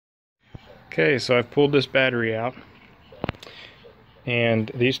Okay, so I've pulled this battery out, and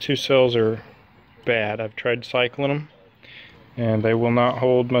these two cells are bad. I've tried cycling them, and they will not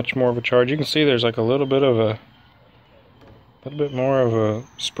hold much more of a charge. You can see there's like a little bit more of a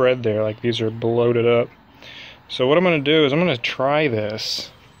spread there, like these are bloated up. So what I'm going to do is I'm going to try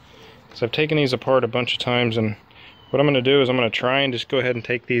this, because I've taken these apart a bunch of times, and what I'm going to do is I'm going to try and just go ahead and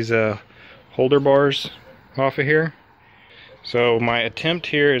take these holder bars off of here. So my attempt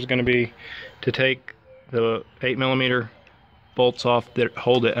here is going to be to take the 8mm bolts off that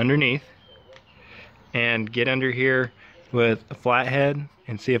hold it underneath and get under here with a flathead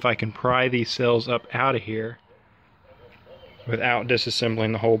and see if I can pry these cells up out of here without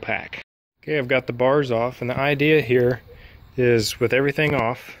disassembling the whole pack. Okay, I've got the bars off, and the idea here is with everything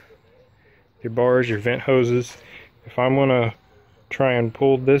off, your bars, your vent hoses, if I'm going to try and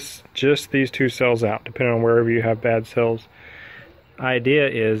pull just these two cells out, depending on wherever you have bad cells, idea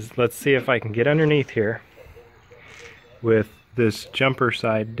is, let's see if I can get underneath here with this jumper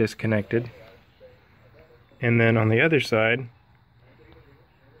side disconnected, and then on the other side,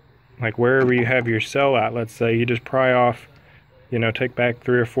 like wherever you have your cell at, let's say you just pry off, you know, take back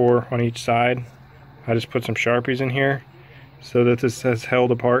 3 or 4 on each side. I just put some Sharpies in here so that this has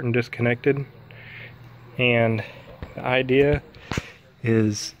held apart and disconnected. And the idea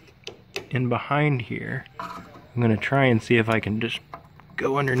is in behind here, I'm going to try and see if I can just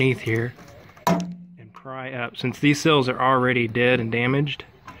go underneath here and pry up. Since these cells are already dead and damaged,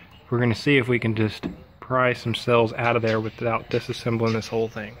 we're going to see if we can just pry some cells out of there without disassembling this whole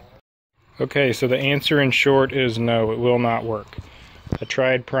thing. Okay, so the answer in short is no, it will not work. I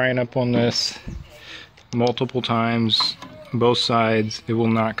tried prying up on this multiple times, both sides. It will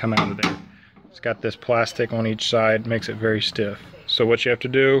not come out of there. It's got this plastic on each side, makes it very stiff. So what you have to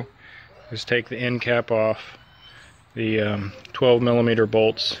do is take the end cap off, the 12mm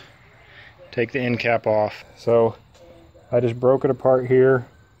bolts, take the end cap off. So I just broke it apart here,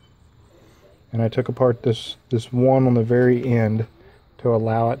 and I took apart this one on the very end to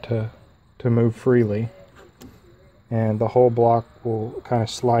allow it to move freely, and the whole block will kind of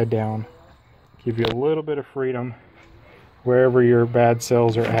slide down, give you a little bit of freedom wherever your bad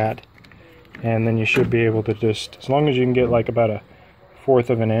cells are at, and then you should be able to just, as long as you can get like about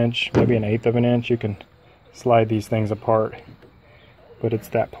 1/4 of an inch, maybe 1/8 of an inch, you can slide these things apart. But it's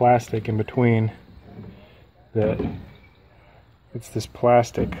that plastic in between that, it's this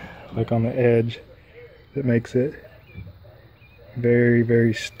plastic like on the edge that makes it very,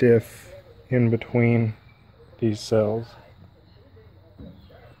 very stiff in between these cells.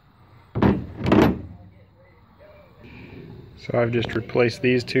 So I've just replaced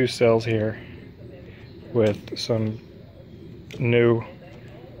these two cells here with some new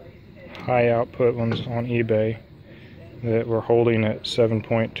high output ones on eBay that we're holding at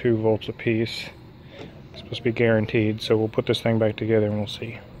 7.2 volts a piece. It's supposed to be guaranteed, so we'll put this thing back together and we'll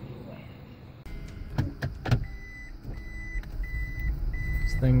see.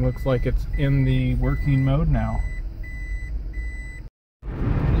 This thing looks like it's in the working mode now. So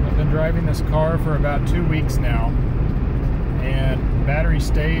I've been driving this car for about 2 weeks now, and the battery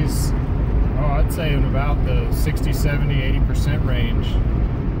stays, I'd say in about the 60, 70, 80% range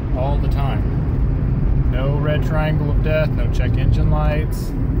all the time. No red triangle of death, no check engine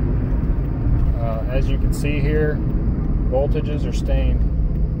lights. As you can see here, voltages are staying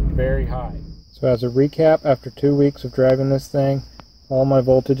very high. So as a recap, after 2 weeks of driving this thing, all my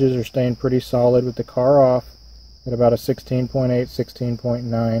voltages are staying pretty solid with the car off at about a 16.8,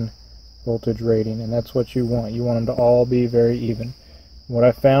 16.9 voltage rating, and that's what you want. You want them to all be very even. What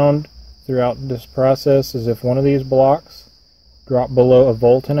I found throughout this process is if one of these blocks drop below 1.5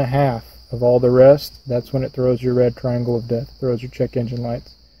 volts of all the rest, that's when it throws your red triangle of death, throws your check engine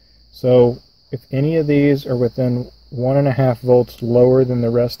lights. So if any of these are within 1.5 volts lower than the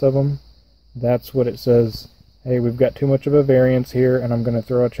rest of them, that's what it says, hey, we've got too much of a variance here and I'm going to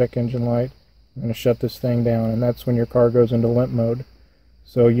throw a check engine light. I'm going to shut this thing down, and that's when your car goes into limp mode.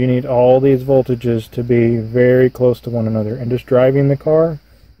 So you need all these voltages to be very close to one another, and just driving the car,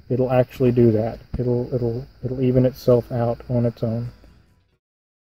 it'll actually do that. It'll even itself out on its own.